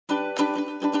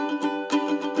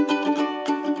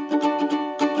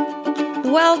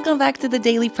Welcome back to the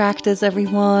Daily Practice,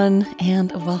 everyone,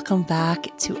 and welcome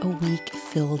back to a week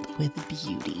filled with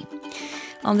beauty.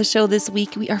 On the show this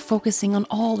week, we are focusing on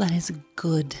all that is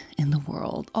good in the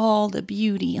world, all the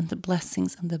beauty and the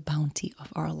blessings and the bounty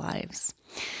of our lives.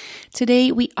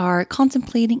 Today, we are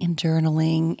contemplating and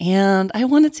journaling, and I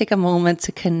want to take a moment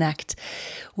to connect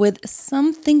with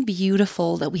something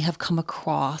beautiful that we have come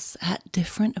across at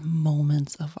different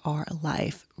moments of our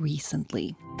life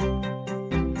recently.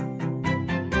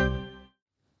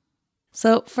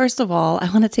 So first of all,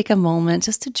 I want to take a moment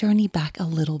just to journey back a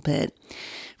little bit,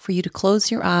 for you to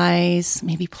close your eyes,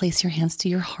 maybe place your hands to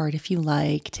your heart if you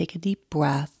like, take a deep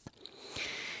breath,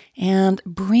 and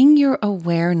bring your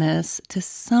awareness to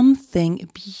something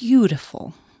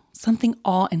beautiful, something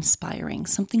awe-inspiring,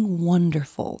 something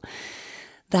wonderful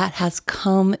that has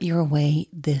come your way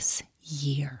this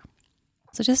year.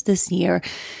 So just this year,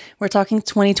 we're talking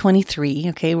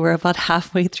 2023, okay? We're about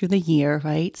halfway through the year,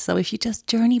 right? So if you just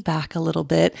journey back a little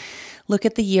bit, look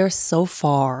at the year so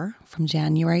far, from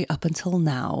January up until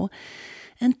now,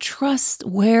 and trust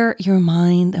where your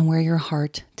mind and where your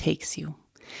heart takes you.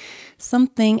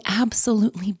 Something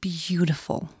absolutely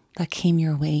beautiful that came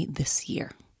your way this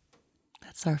year.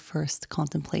 That's our first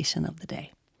contemplation of the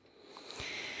day.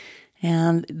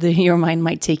 And your mind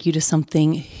might take you to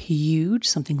something huge,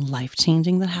 something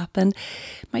life-changing that happened.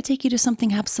 It might take you to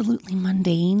something absolutely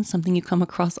mundane, something you come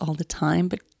across all the time,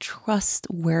 but trust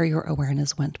where your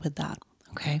awareness went with that,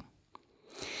 okay?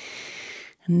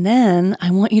 And then I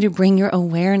want you to bring your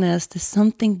awareness to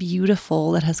something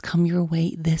beautiful that has come your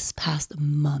way this past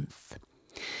month.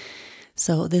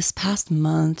 So this past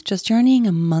month, just journeying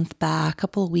a month back, a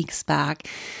couple of weeks back,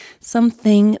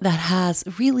 something that has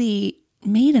really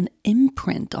made an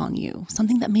imprint on you,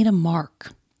 something that made a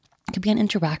mark. It could be an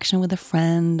interaction with a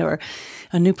friend or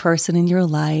a new person in your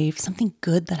life, something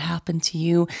good that happened to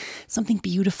you, something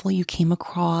beautiful you came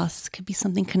across. It could be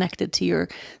something connected to your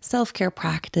self-care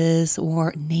practice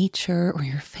or nature or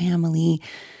your family.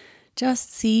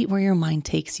 Just see where your mind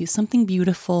takes you, something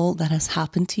beautiful that has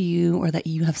happened to you or that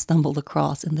you have stumbled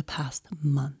across in the past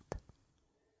month.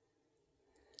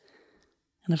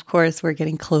 And of course, we're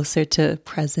getting closer to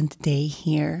present day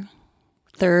here.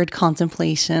 Third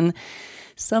contemplation,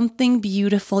 something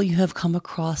beautiful you have come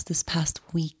across this past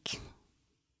week.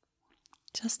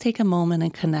 Just take a moment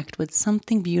and connect with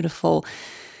something beautiful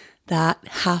that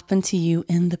happened to you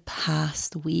in the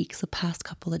past weeks, the past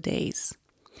couple of days.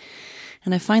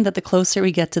 And I find that the closer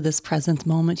we get to this present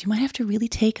moment, you might have to really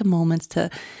take a moment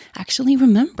to actually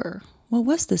remember, what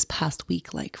was this past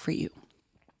week like for you?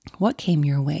 What came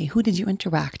your way? Who did you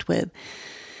interact with?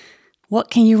 What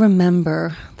can you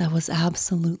remember that was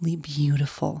absolutely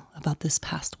beautiful about this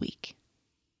past week?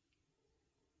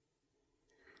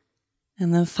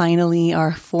 And then finally,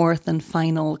 our fourth and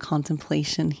final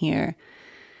contemplation here.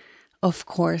 Of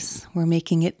course, we're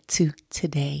making it to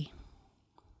today.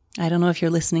 I don't know if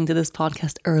you're listening to this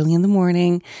podcast early in the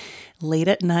morning, late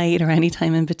at night, or any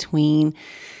time in between.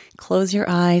 Close your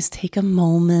eyes, take a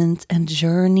moment, and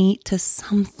journey to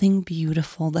something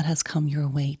beautiful that has come your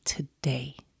way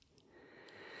today.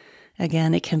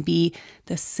 Again, it can be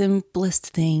the simplest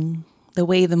thing, the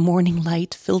way the morning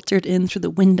light filtered in through the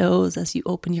windows as you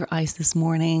opened your eyes this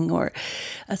morning, or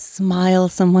a smile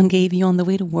someone gave you on the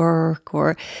way to work,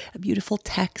 or a beautiful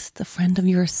text a friend of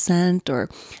yours sent, or a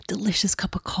delicious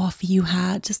cup of coffee you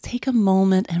had. Just take a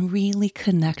moment and really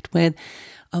connect with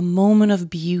a moment of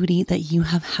beauty that you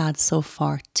have had so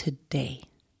far today.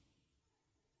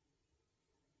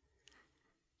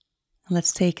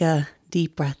 Let's take a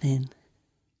deep breath in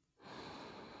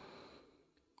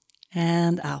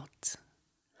and out.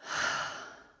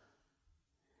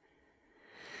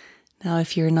 Now,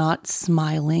 if you're not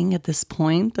smiling at this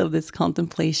point of this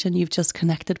contemplation, you've just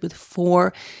connected with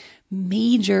 4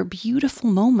 major, beautiful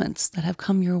moments that have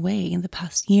come your way in the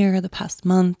past year, the past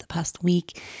month, the past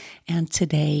week, and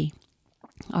today.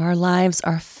 Our lives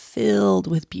are filled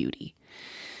with beauty.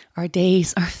 Our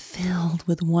days are filled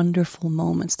with wonderful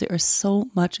moments. There is so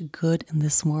much good in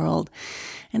this world.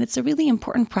 And it's a really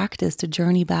important practice to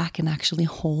journey back and actually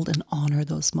hold and honor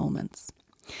those moments.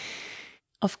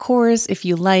 Of course, if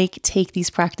you like, take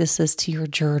these practices to your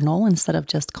journal instead of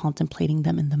just contemplating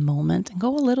them in the moment and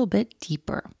go a little bit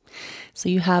deeper. So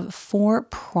you have 4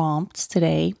 prompts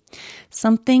today.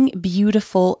 Something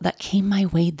beautiful that came my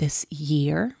way this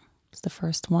year is the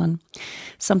first one.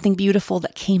 Something beautiful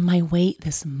that came my way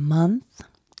this month,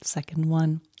 second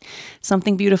one.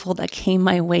 Something beautiful that came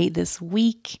my way this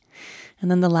week.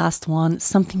 And then the last one,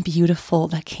 something beautiful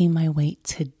that came my way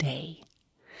today.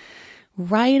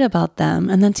 Write about them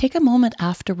and then take a moment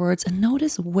afterwards and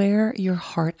notice where your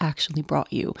heart actually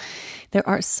brought you. There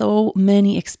are so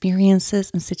many experiences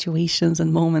and situations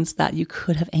and moments that you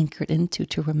could have anchored into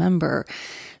to remember,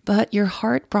 but your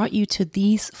heart brought you to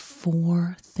these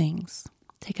 4 things.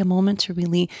 Take a moment to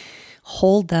really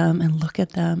hold them and look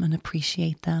at them and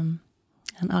appreciate them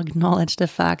and acknowledge the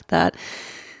fact that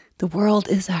the world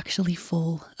is actually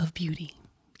full of beauty.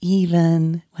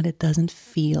 Even when it doesn't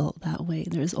feel that way,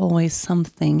 there's always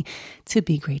something to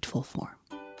be grateful for.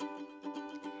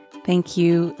 Thank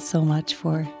you so much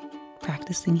for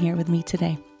practicing here with me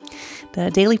today. The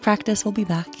daily practice will be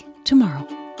back tomorrow.